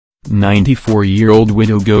94-year-old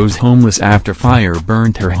widow goes homeless after fire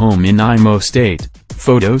burnt her home in Imo State.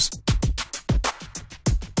 Photos?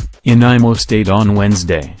 In Imo State on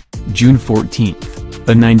Wednesday, June 14,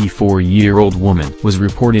 a 94-year-old woman was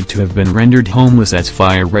reported to have been rendered homeless as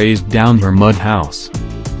fire razed down her mud house.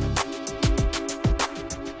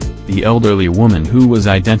 The elderly woman, who was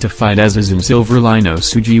identified as Azin Silverlino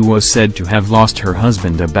Suji, was said to have lost her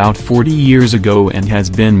husband about 40 years ago and has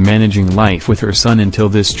been managing life with her son until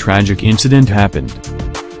this tragic incident happened.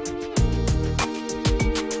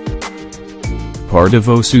 Part of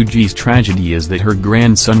Osuji's tragedy is that her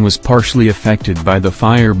grandson was partially affected by the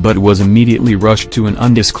fire but was immediately rushed to an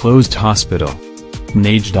undisclosed hospital.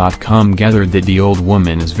 Nage.com gathered that the old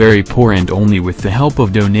woman is very poor and only with the help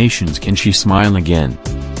of donations can she smile again.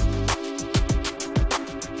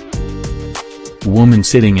 Woman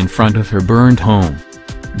sitting in front of her burned home.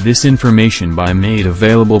 This information made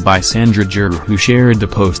available by Sandra Jur, who shared the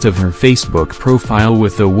post of her Facebook profile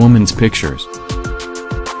with the woman's pictures.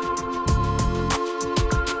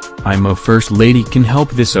 Imo First Lady can help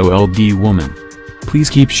this old woman. Please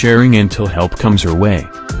keep sharing until help comes her way.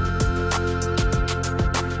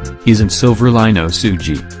 Azin Silverlino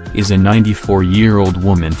Suji is a 94-year-old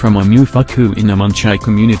woman from Amufuku in a Munchai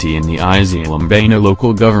community in the Izilambana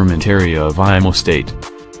local government area of Imo State.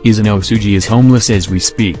 Azin Suji is homeless as we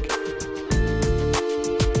speak.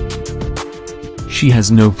 She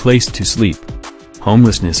has no place to sleep.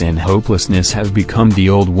 Homelessness and hopelessness have become the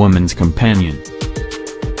old woman's companion.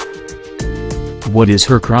 What is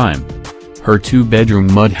her crime? Her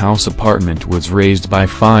two-bedroom mud house apartment was razed by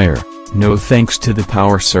fire, no thanks to the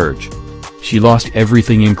power surge. She lost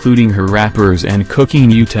everything including her wrappers and cooking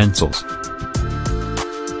utensils.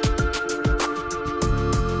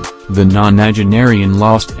 The nonagenarian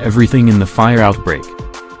lost everything in the fire outbreak.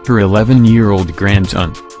 Her 11-year-old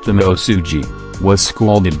grandson, Thamo Suji, was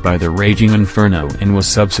scalded by the raging inferno and was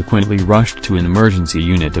subsequently rushed to an emergency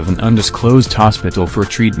unit of an undisclosed hospital for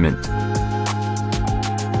treatment.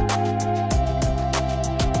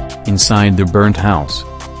 Inside the burnt house.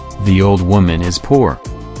 The old woman is poor.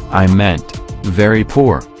 I meant, very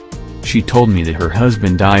poor. She told me that her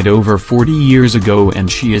husband died over 40 years ago and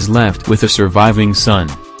she is left with a surviving son,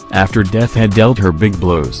 after death had dealt her big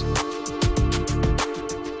blows.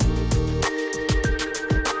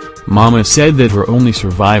 Mama said that her only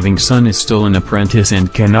surviving son is still an apprentice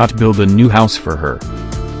and cannot build a new house for her.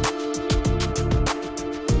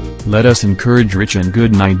 Let us encourage rich and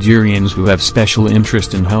good Nigerians who have special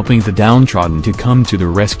interest in helping the downtrodden to come to the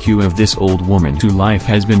rescue of this old woman who life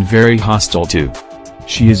has been very hostile to.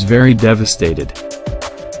 She is very devastated.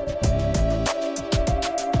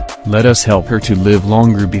 Let us help her to live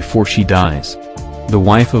longer before she dies. The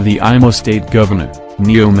wife of the Imo State Governor,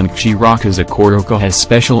 Neomanchi Rakazakoroka, has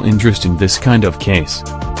special interest in this kind of case.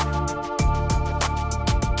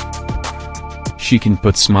 She can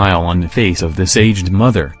put smile on the face of this aged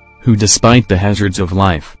mother, who despite the hazards of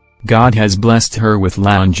life, God has blessed her with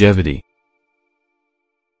longevity.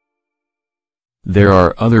 There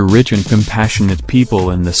are other rich and compassionate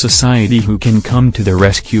people in the society who can come to the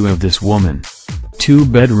rescue of this woman.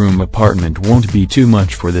 Two-bedroom apartment won't be too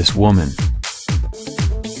much for this woman.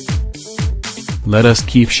 Let us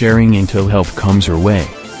keep sharing until help comes her way.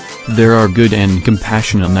 There are good and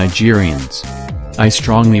compassionate Nigerians. I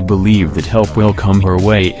strongly believe that help will come her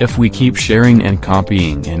way if we keep sharing and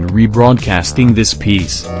copying and rebroadcasting this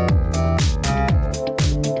piece.